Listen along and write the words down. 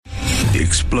The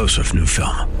explosive new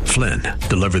film, Flynn,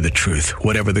 Deliver the Truth,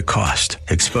 Whatever the Cost,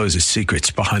 exposes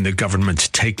secrets behind the government's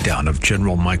takedown of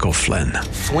General Michael Flynn.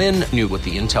 Flynn knew what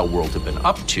the intel world had been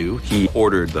up to. He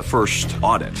ordered the first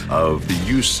audit of the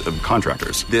use of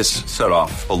contractors. This set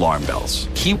off alarm bells.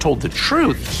 He told the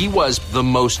truth. He was the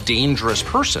most dangerous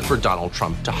person for Donald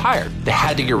Trump to hire. They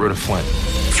had to get rid of Flynn.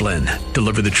 Flynn,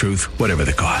 Deliver the Truth, Whatever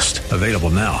the Cost. Available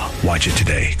now. Watch it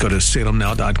today. Go to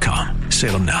salemnow.com.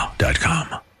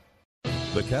 salemnow.com.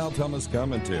 The Cal Thomas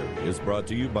Commentary is brought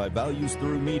to you by Values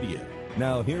Through Media.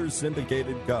 Now here's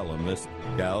syndicated columnist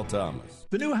Cal Thomas.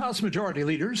 The new House Majority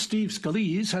Leader, Steve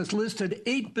Scalise, has listed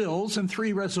 8 bills and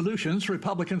 3 resolutions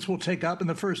Republicans will take up in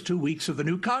the first 2 weeks of the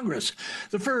new Congress.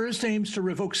 The first aims to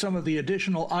revoke some of the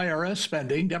additional IRS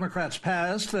spending Democrats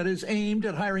passed that is aimed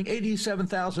at hiring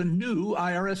 87,000 new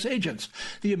IRS agents.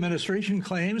 The administration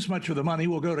claims much of the money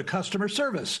will go to customer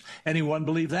service. Anyone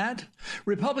believe that?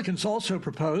 Republicans also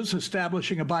propose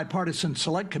establishing a bipartisan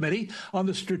select committee on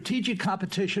the strategic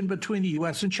competition between the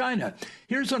U.S. and China.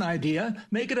 Here's an idea.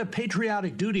 Make it a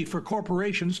patriotic duty for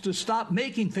corporations to stop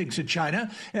making things in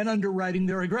China and underwriting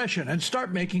their aggression and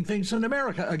start making things in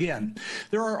America again.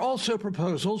 There are also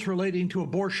proposals relating to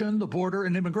abortion, the border,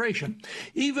 and immigration.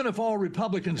 Even if all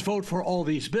Republicans vote for all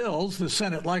these bills, the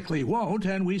Senate likely won't,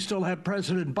 and we still have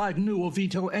President Biden who will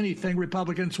veto anything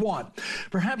Republicans want.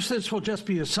 Perhaps this will just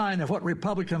be a sign of what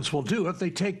Republicans will do if they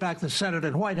take back the Senate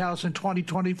and White House in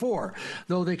 2024,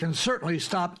 though they can certainly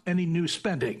stop any new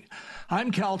spending.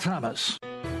 I'm Cal Thomas.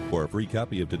 For a free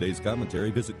copy of today's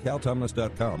commentary, visit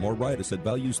calthomas.com or write us at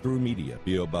Values Through Media,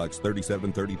 P.O. Box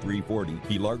 373340,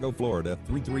 Key Largo, Florida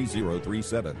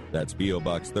 33037. That's P.O.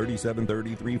 Box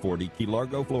 373340, Key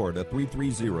Largo, Florida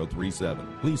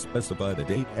 33037. Please specify the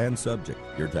date and subject.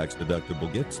 Your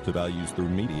tax-deductible gifts to Values Through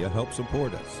Media help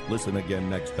support us. Listen again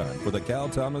next time for the Cal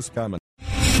Thomas Commentary.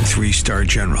 3-star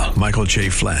General Michael J.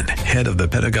 Flynn, head of the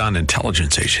Pentagon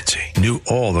Intelligence Agency, knew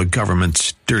all the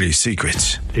government's dirty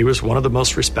secrets. He was one of the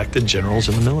most respected generals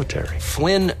in the military.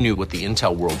 Flynn knew what the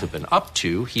intel world had been up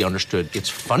to. He understood its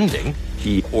funding.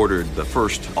 He ordered the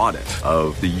first audit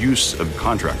of the use of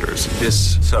contractors.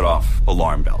 This set off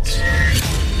alarm bells.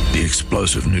 The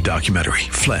explosive new documentary,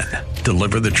 Flynn,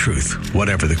 Deliver the Truth,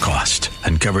 Whatever the Cost,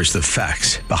 uncovers the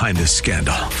facts behind this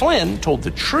scandal. Flynn told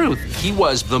the truth. He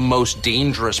was the most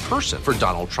dangerous person for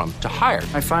Donald Trump to hire.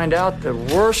 I find out the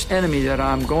worst enemy that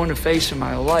I'm going to face in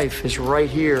my life is right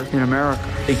here in America.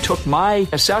 They took my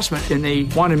assessment and they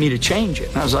wanted me to change it.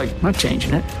 And I was like, I'm not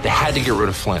changing it. They had to get rid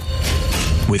of Flynn.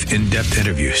 With in-depth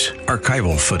interviews,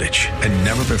 archival footage, and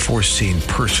never-before-seen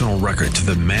personal records of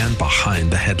the man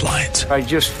behind the headlines. I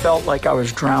just felt like I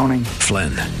was drowning.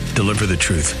 Flynn, Deliver the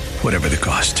Truth, Whatever the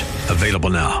Cost.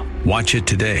 Available now. Watch it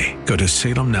today. Go to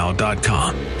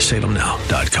salemnow.com.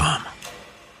 salemnow.com.